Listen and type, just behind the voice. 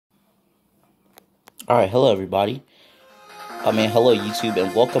Alright, hello everybody. Hello YouTube,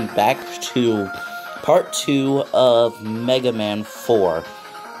 and welcome back to part 2 of Mega Man 4.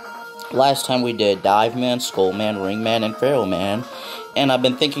 Last time we did Dive Man, Skull Man, Ring Man, and Pharaoh Man, and I've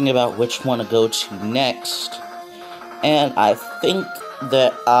been thinking about which one to go to next. And I think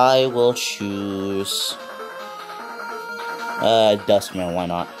that I will choose Dustman, why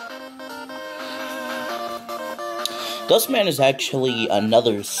not? Dustman is actually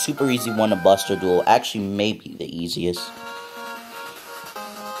another super easy one to Buster Duel. Actually, maybe the easiest.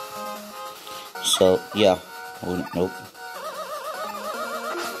 So, yeah. Oh, nope.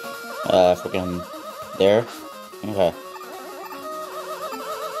 Freaking there. Okay.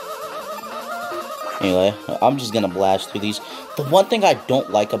 Anyway, I'm just gonna blast through these. The one thing I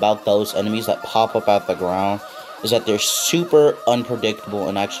don't like about those enemies that pop up out the ground is that they're super unpredictable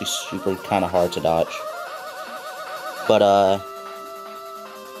and actually super kind of hard to dodge. But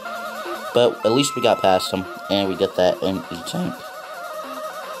at least we got past them, and we get that empty tank.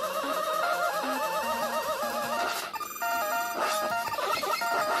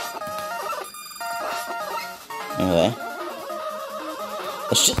 Anyway.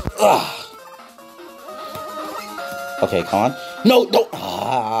 Let's just, okay, come on. No, don't,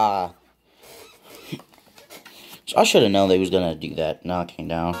 So I should have known they was gonna do that, knocking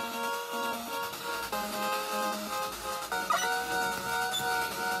down.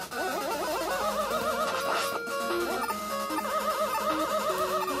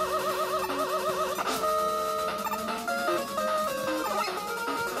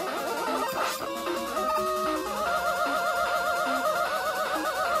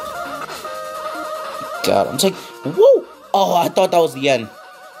 God, I'm saying, whoa! Oh, I thought that was the end.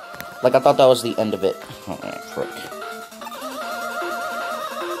 Like, I thought that was the end of it. Alright, frick.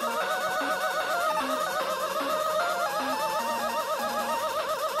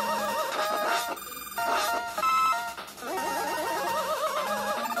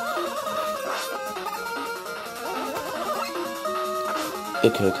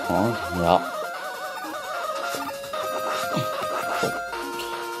 Okay, come on. Yeah.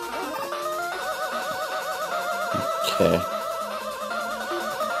 Okay.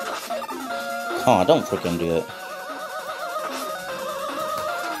 Come on, don't freaking do it.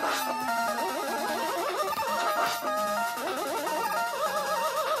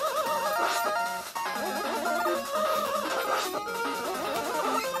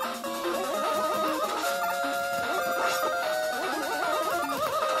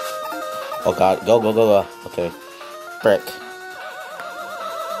 Oh god, go, go, go, go. Okay. Frick.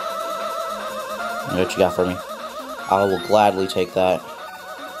 What you got for me? I will gladly take that.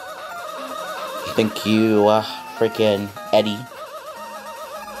 Thank you, freaking Eddie.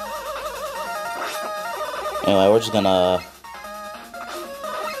 Anyway, we're just gonna...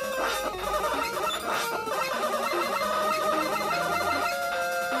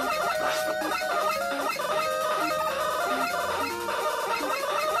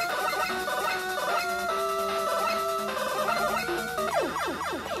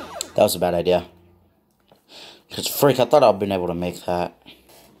 That was a bad idea. Because, freak, I thought I'd been able to make that.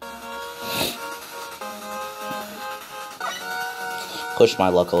 Pushed my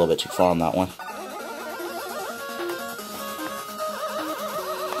luck a little bit too far on that one.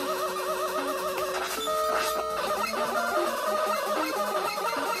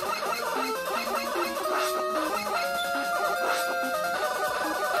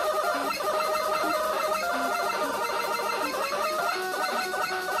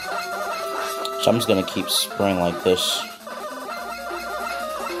 So I'm just gonna keep spraying like this.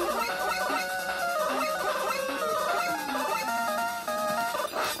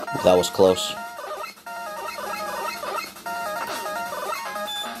 That was close.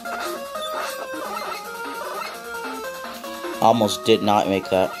 Almost did not make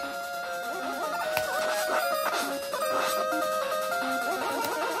that.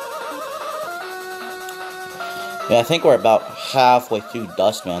 Yeah, I think we're about halfway through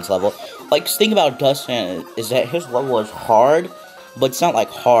Dustman's level. Like, the thing about Dustman is that his level is hard, but it's not like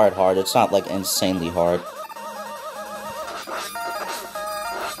hard. It's not like insanely hard.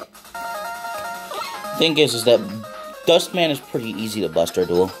 Thing is that Dustman is pretty easy to Buster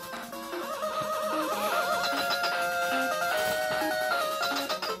Duel.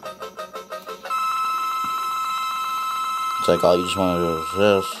 It's like, all you just want to do is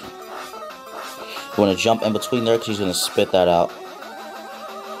this. You want to jump in between there because he's going to spit that out.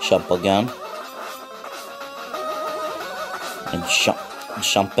 Jump again. And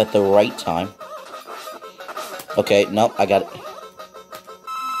jump at the right time. Okay, nope, I got it.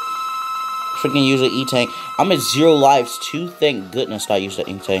 Freaking use an E-Tank. I'm at 0 lives too. Thank goodness I used an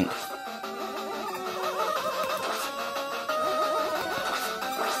E-Tank.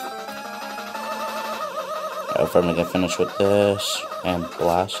 If I'm gonna finish with this and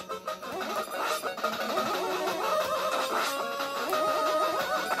blast.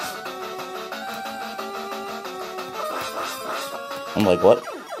 I'm like, what?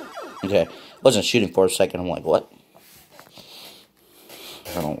 Okay, wasn't shooting for a second. I'm like, what?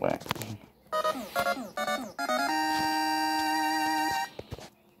 I don't whack.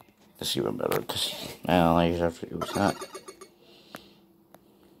 That's even better because now I have to use that.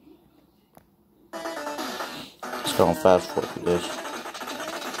 Let's go on fast forward through this.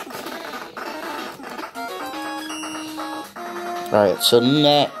 Alright, so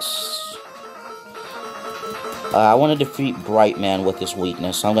next, I want to defeat Brightman with his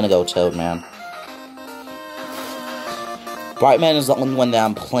weakness, so I'm going to go Toadman. Brightman is the only one that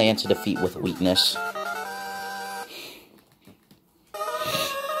I'm planning to defeat with weakness.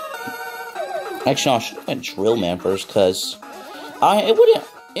 Actually, I should have went Drillman first, because it wouldn't,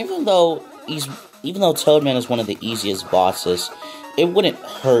 even though Toadman is one of the easiest bosses, it wouldn't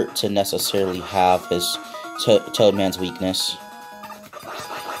hurt to necessarily have his Toadman's weakness.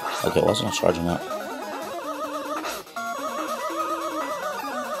 Okay, why is it not charging up?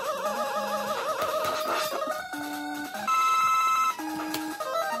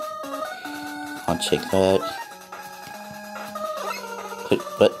 I'll take that.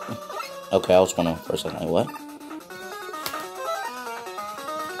 But okay, I was wondering for a second, like, what?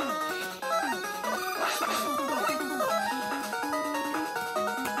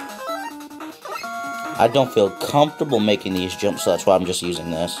 I don't feel comfortable making these jumps, so that's why I'm just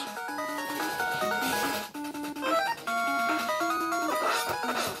using this.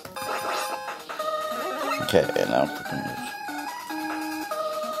 Okay, now freaking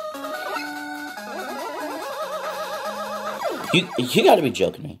You gotta be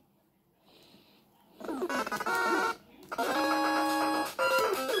joking me.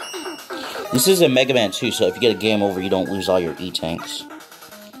 This is in Mega Man 2, so if you get a game over, you don't lose all your E-tanks.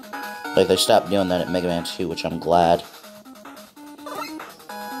 Like, they stopped doing that at Mega Man 2, which I'm glad.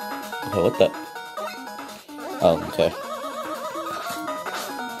 Okay, what the? Oh, okay.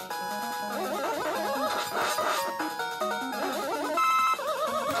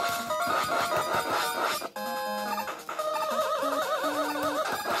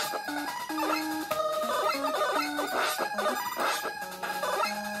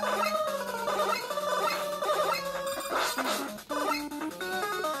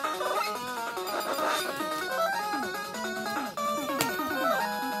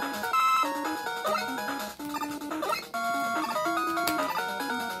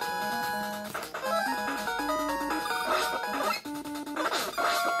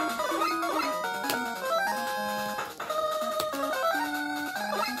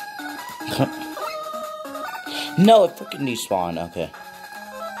 No, it freaking despawned. Okay.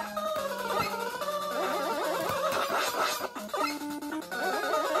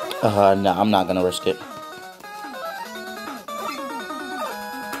 No, I'm not gonna risk it.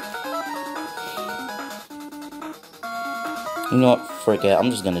 You know what? Forget it.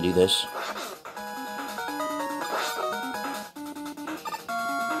 I'm just gonna do this.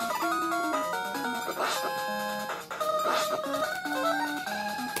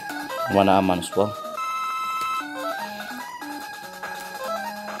 Why not? I might as well.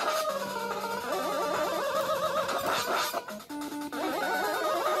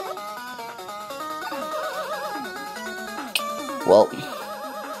 Well,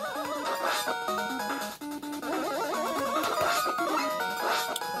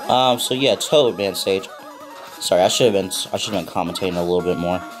 so yeah, Toadman stage. Sorry, I should have been commentating a little bit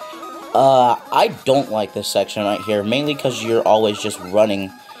more. I don't like this section right here, mainly because you're always just running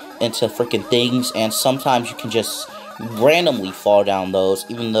into freaking things, and sometimes you can just randomly fall down those,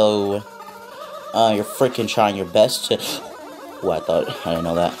 even though you're freaking trying your best to. Oh, I didn't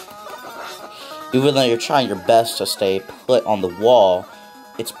know that. Even though you're trying your best to stay put on the wall,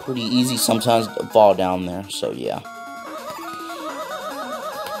 it's pretty easy sometimes to fall down there, so yeah.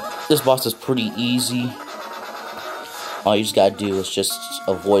 This boss is pretty easy. All you just gotta do is just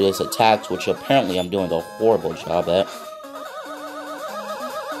avoid his attacks, which apparently I'm doing a horrible job at.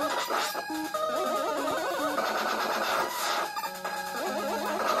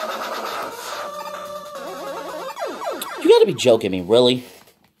 You gotta be joking me, really?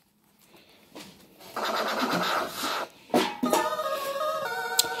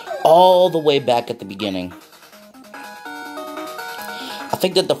 All the way back at the beginning. I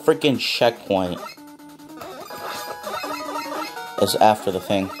think that the freaking checkpoint is after the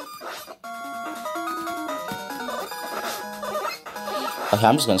thing. Okay,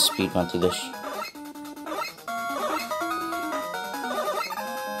 I'm just gonna speed run through this.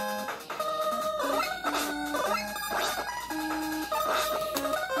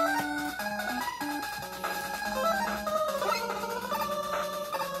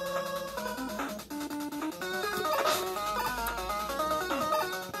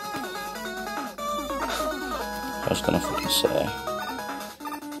 was gonna fucking say.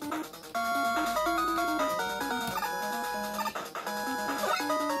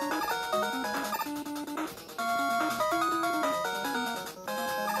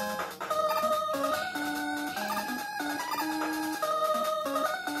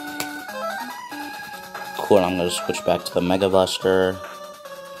 Cool, I'm gonna switch back to the Mega Buster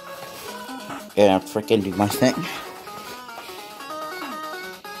and freaking do my thing.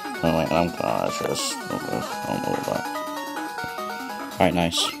 Oh wait, I'm gonna just move that. Alright,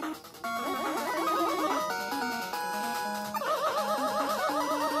 nice.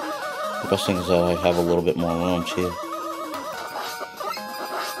 The best thing is that I have a little bit more room too.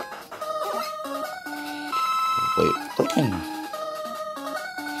 Wait, freaking.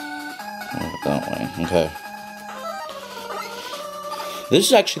 That way. Okay. This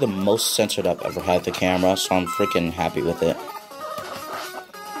is actually the most censored I've ever had the camera, so I'm freaking happy with it.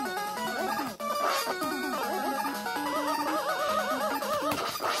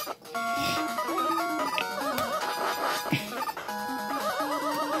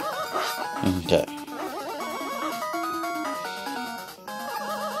 Okay.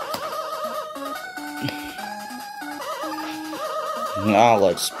 Now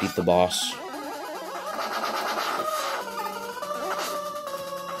let's beat the boss.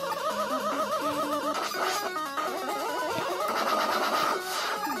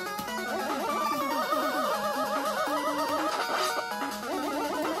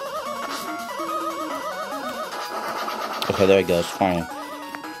 Okay, there he goes, finally.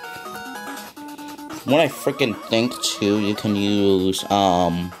 What I freaking think too, you can use,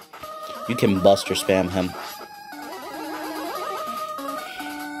 you can Buster spam him.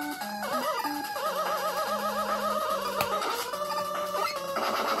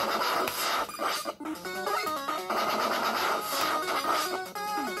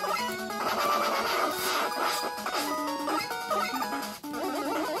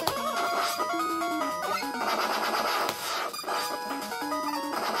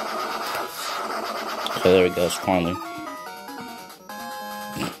 Okay, there he goes, finally.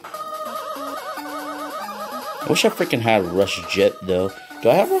 I wish I freaking had Rush Jet, though. Do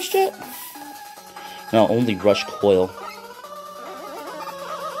I have Rush Jet? No, only Rush Coil.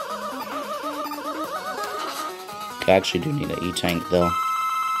 I actually do need an E-Tank, though.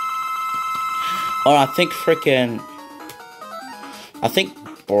 Oh, I think freaking... I think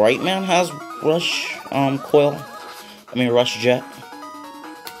Brightman has Rush, Coil. I mean, Rush Jet.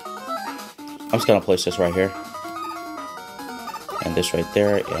 I'm just gonna place this right here. And this right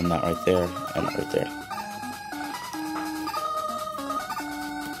there, and that right there, and that right there.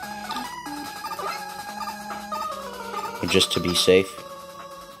 Just to be safe.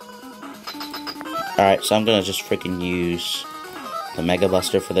 Alright, so I'm gonna just freaking use the Mega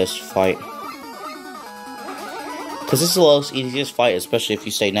Buster for this fight. Because this is the lowest, easiest fight, especially if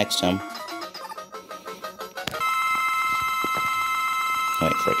you stay next to him.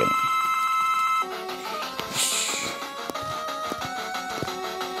 Wait, freaking.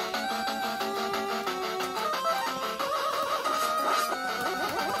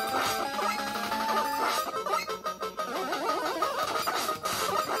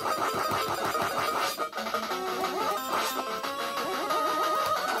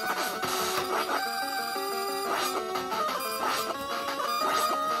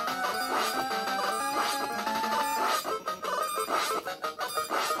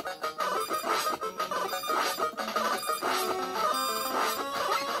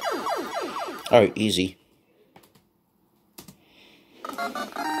 Alright, easy.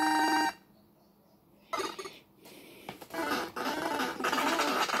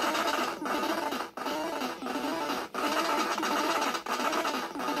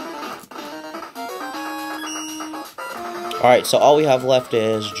 Alright, so all we have left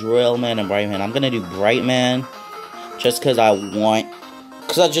is Drillman and Brightman. I'm gonna do Brightman just because I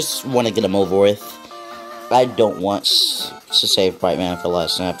just want to get him over with. I don't want to save Brightman for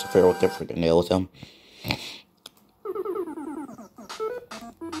last and have to figure out what they're freaking deal with him.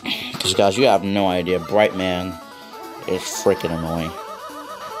 Because, guys, you have no idea. Brightman is freaking annoying.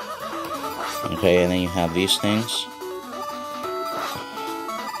 Okay, and then you have these things.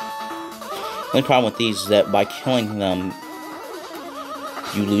 The only problem with these is that by killing them,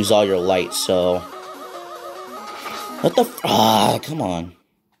 you lose all your light, so... What the come on.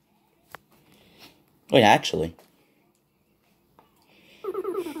 Wait, actually.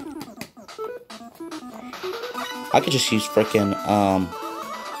 I could just use frickin',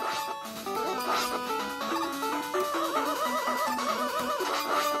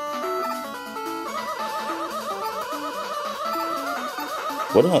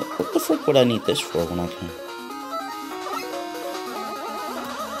 what the frick would I need this for when I can?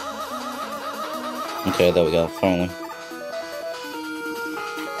 Okay, there we go, finally.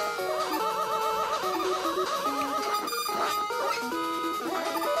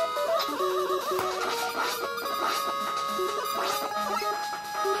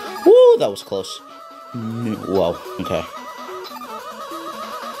 Woo, that was close. Whoa, okay.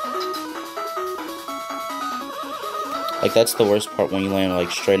 Like, that's the worst part when you land,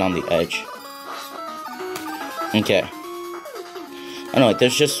 like, straight on the edge. Okay. I know, like,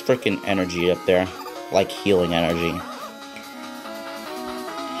 there's just freaking energy up there. Like, healing energy.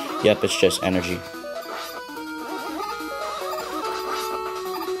 Yep, it's just energy.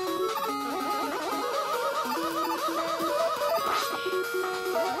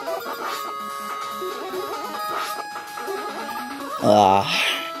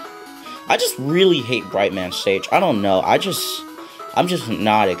 I just really hate Brightman stage. I don't know. I'm just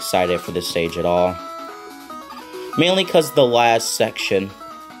not excited for this stage at all. Mainly because the last section.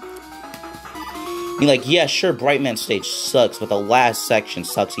 I mean, like, yeah, sure, Brightman stage sucks, but the last section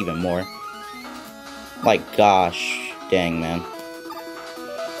sucks even more. Like, gosh, dang, man.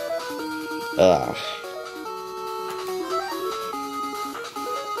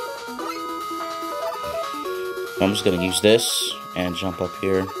 I'm just gonna use this and jump up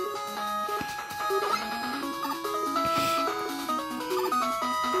here.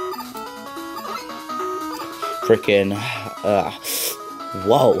 Freaking,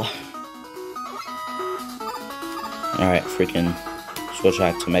 whoa. Alright, freaking switch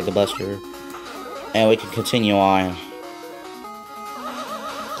back to Mega Buster. And we can continue on.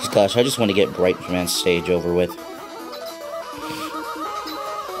 Gosh, I just want to get Brightman stage over with.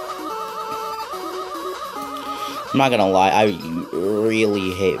 I'm not gonna lie, I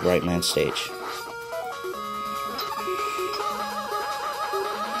really hate Brightman stage.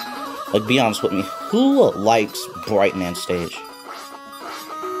 Like, be honest with me, who likes Brightman stage?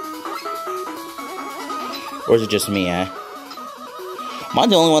 Or is it just me, eh? Am I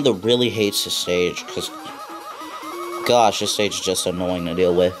the only one that really hates this stage? Because, gosh, this stage is just annoying to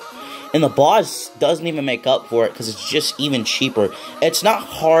deal with. And the boss doesn't even make up for it, because it's just even cheaper. It's not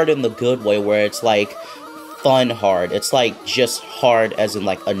hard in the good way, where it's, like, fun hard. It's, like, just hard as in,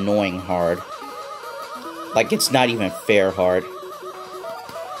 like, annoying hard. Like, it's not even fair hard.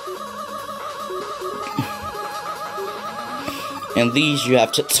 And these you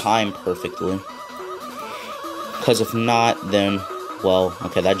have to time perfectly. Because if not, then, well,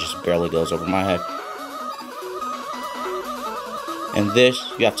 okay, that just barely goes over my head. And this,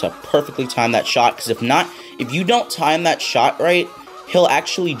 you have to perfectly time that shot. Because if not, if you don't time that shot right, he'll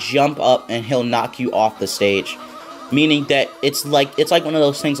actually jump up and he'll knock you off the stage. Meaning that it's like one of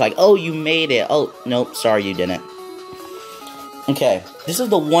those things like, oh, you made it. Oh, nope, sorry, you didn't. Okay, this is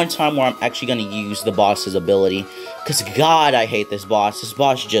the one time where I'm actually going to use the boss's ability. Because, God, I hate this boss. This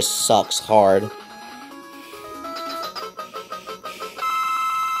boss just sucks hard.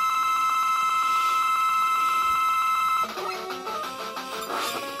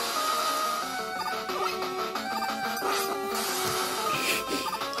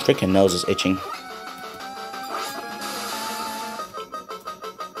 Freaking nose is itching.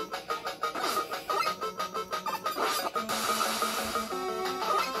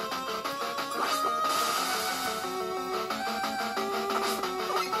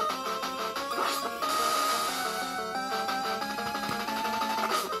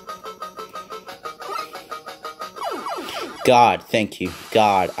 God, thank you.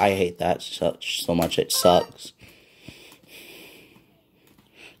 God, I hate that so much. It sucks.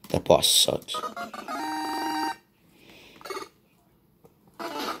 That boss sucks.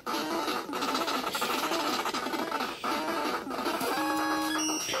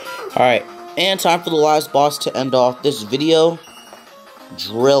 Alright, and time for the last boss to end off this video.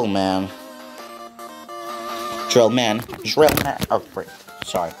 Drill Man. Oh, frick.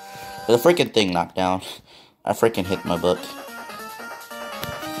 Sorry. The freaking thing knocked down. I freaking hit my book.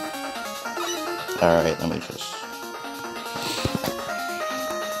 Alright, let me just...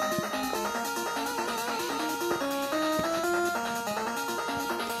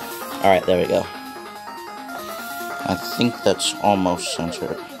 Alright, there we go. I think that's almost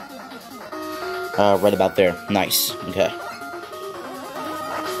centered. Right about there. Nice. Okay.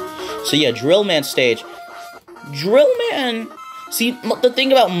 So yeah, Drill Man stage. Drill Man... See, the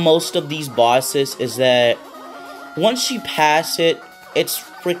thing about most of these bosses is that once you pass it, it's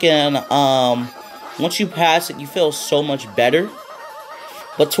freaking, once you pass it, you feel so much better.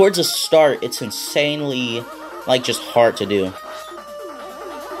 But towards the start, it's insanely, like, just hard to do.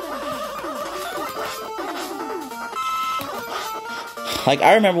 Like,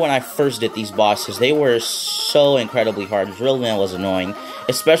 I remember when I first did these bosses, they were so incredibly hard. Drill Man was annoying,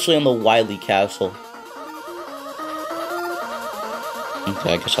 especially on the Wily Castle.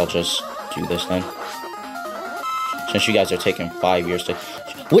 Okay, I guess I'll just do this then. Since you guys are taking 5 years to...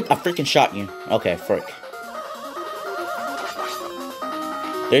 What? I freaking shot you. Okay, frick.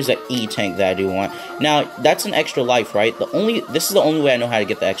 There's an E-tank that I do want. Now, that's an extra life, right? This is the only way I know how to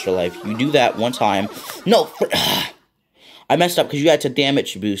get the extra life. You do that one time. No! I messed up because you had to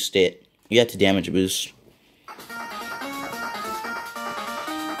damage boost it. You had to damage boost.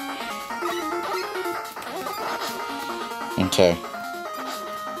 Okay.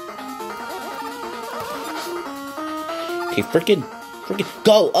 Okay, freaking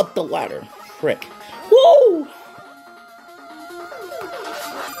go up the ladder. Frick. Woo!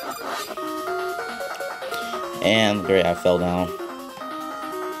 And great, I fell down.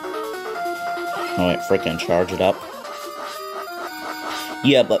 Alright, freaking charge it up.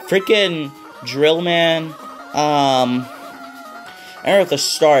 Yeah, but freaking Drill Man, I remember at the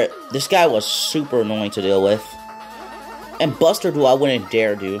start, this guy was super annoying to deal with. And Buster Duel, I wouldn't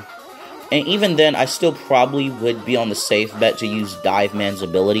dare do. And even then, I still probably would be on the safe bet to use Dive Man's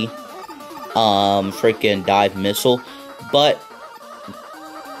ability. Freaking Dive Missile. But,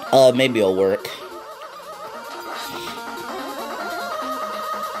 maybe it'll work.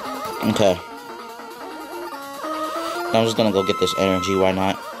 Okay. I'm just gonna go get this energy, why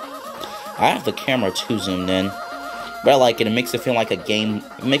not? I have the camera too zoomed in. But I like it, it makes it feel like a game,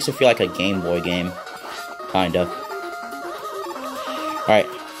 it makes it feel like a Game Boy game. Kinda. Alright.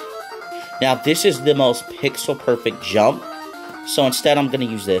 Now, this is the most pixel-perfect jump. So instead, I'm gonna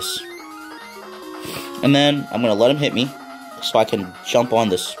use this. And then, I'm gonna let him hit me. So I can jump on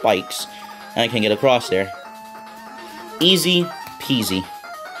the spikes. And I can get across there. Easy peasy.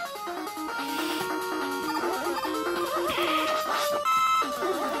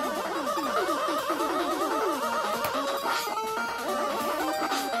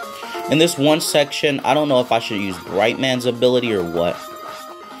 In this one section, I don't know if I should use Bright Man's ability or what.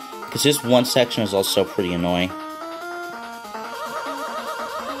 Because this one section is also pretty annoying.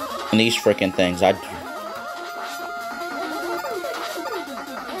 And these freaking things, I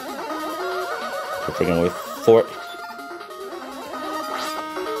freaking wait for it.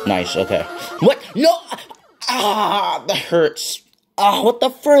 Nice, okay. What? No! Ah, that hurts. Ah, what the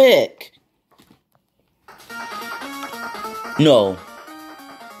frick? No.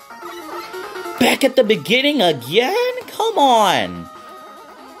 Back at the beginning again? Come on.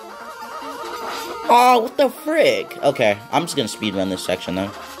 Oh, what the frick? Okay, I'm just gonna speedrun this section then.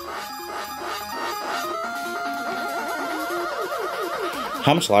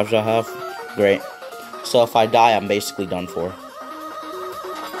 How much lives do I have? Great. So if I die, I'm basically done for.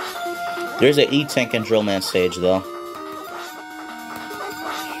 There's an E-Tank and Drill Man stage, though.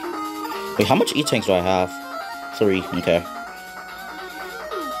 Wait, how much E-Tanks do I have? 3, okay.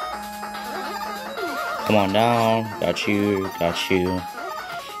 Come on down. Got you, got you.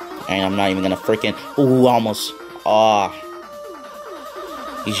 And I'm not even gonna freaking... Ooh, almost. Ah.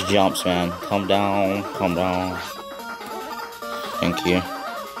 These jumps, man. Come down, come down. Thank you.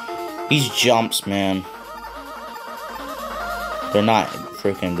 These jumps, man. They're not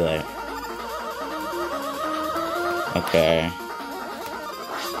freaking good. Okay.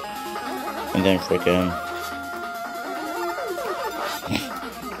 And then freaking...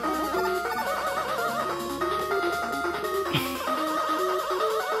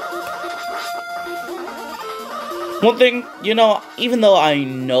 One thing, you know, even though I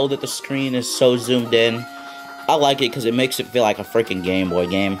know that the screen is so zoomed in, I like it because it makes it feel like a freaking Game Boy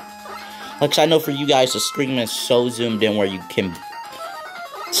game. Like, I know for you guys, the screen is so zoomed in where you can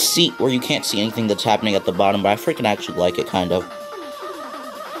see, where you can't see anything that's happening at the bottom, but I freaking actually like it, kind of.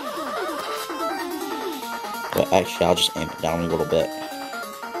 But actually, I'll just aim it down a little bit.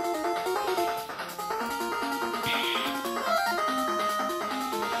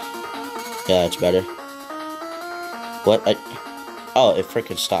 Yeah, it's better. What? Oh, it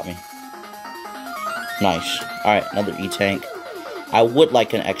freaking stopped me. Nice. Alright, another E-Tank. I would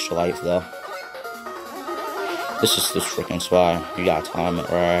like an extra life, though. This is this freaking spot. You gotta time it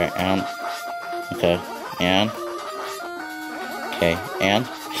right, and... Okay, and... Okay, and...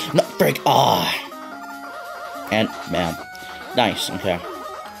 No, frick! Ah! And, bam. Nice, okay.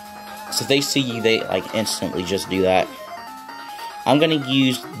 So if they see you, they, like, instantly just do that. I'm gonna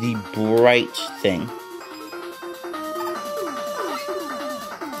use the bright thing.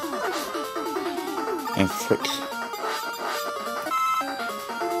 And frick.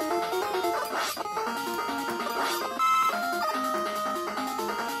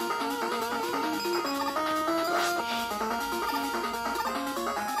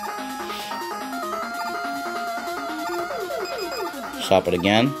 Stop it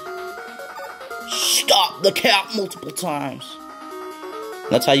again. Stop the cap multiple times.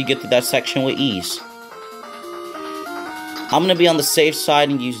 That's how you get through that section with ease. I'm gonna be on the safe side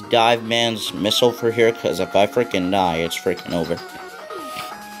and use Dive Man's missile for here, because if I freaking die, it's freaking over.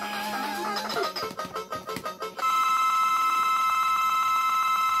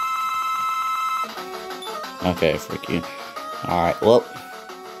 Okay, frick you. Alright, well.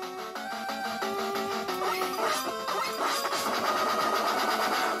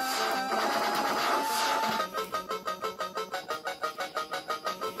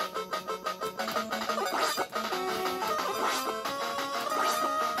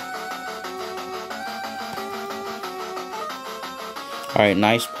 Alright,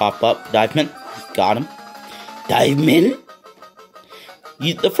 nice pop-up. Diveman. Got him. Diveman?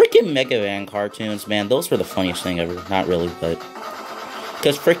 The freaking Mega Man cartoons, man, those were the funniest thing ever. Not really, but...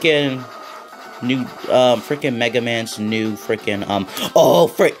 Because freaking... freaking Mega Man's new freaking, Oh,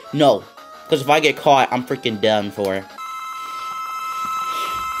 frick! No! Because if I get caught, I'm freaking done for.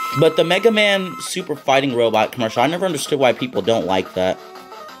 But the Mega Man Super Fighting Robot commercial, I never understood why people don't like that.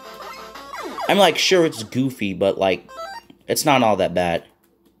 I'm like, sure, it's goofy, but like... It's not all that bad.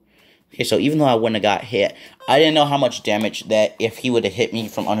 Okay, so even though I wouldn't have got hit, I didn't know how much damage that if he would have hit me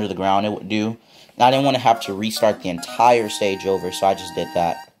from under the ground it would do. And I didn't want to have to restart the entire stage over, so I just did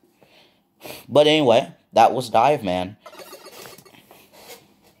that. But anyway, that was Dive Man.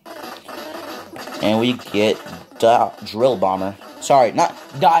 And we get Drill Bomber. Sorry, not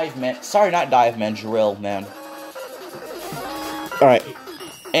Dive Man. Sorry, not Dive Man, Drill Man. Alright.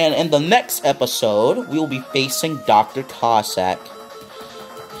 And in the next episode, we will be facing Dr. Cossack.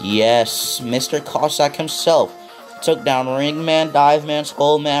 Yes, Mr. Cossack himself took down Ring Man, Dive Man,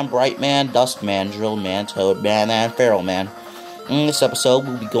 Skull Man, Bright Man, Dust Man, Drill Man, Toad Man, and Feral Man. In this episode,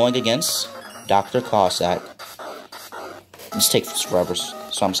 we'll be going against Dr. Cossack. This takes forever, so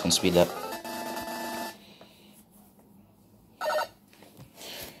I'm just going to speed up.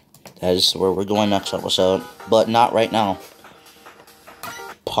 That is where we're going next episode, but not right now.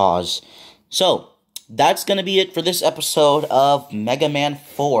 Pause. So, that's going to be it for this episode of Mega Man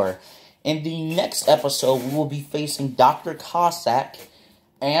 4. In the next episode, we will be facing Dr. Cossack,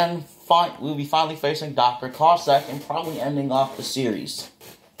 and we'll be finally facing Dr. Cossack and probably ending off the series.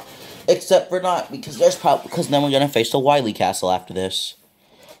 Except for not, because then we're going to face the Wily Castle after this.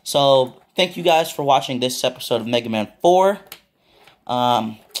 So, thank you guys for watching this episode of Mega Man 4.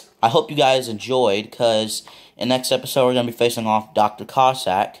 I hope you guys enjoyed, because in the next episode, we're going to be facing off Dr.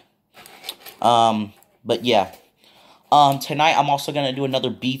 Cossack. But yeah. Tonight, I'm also going to do another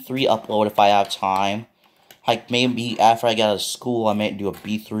B3 upload if I have time. Like, maybe after I get out of school, I may do a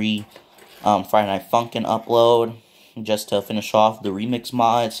B3 Friday Night Funkin' upload. Just to finish off the remix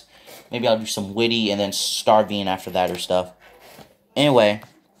mods. Maybe I'll do some Witty and then Starving after that or stuff. Anyway,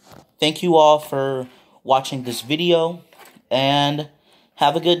 thank you all for watching this video. And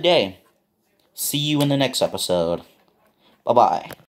have a good day. See you in the next episode. Bye-bye.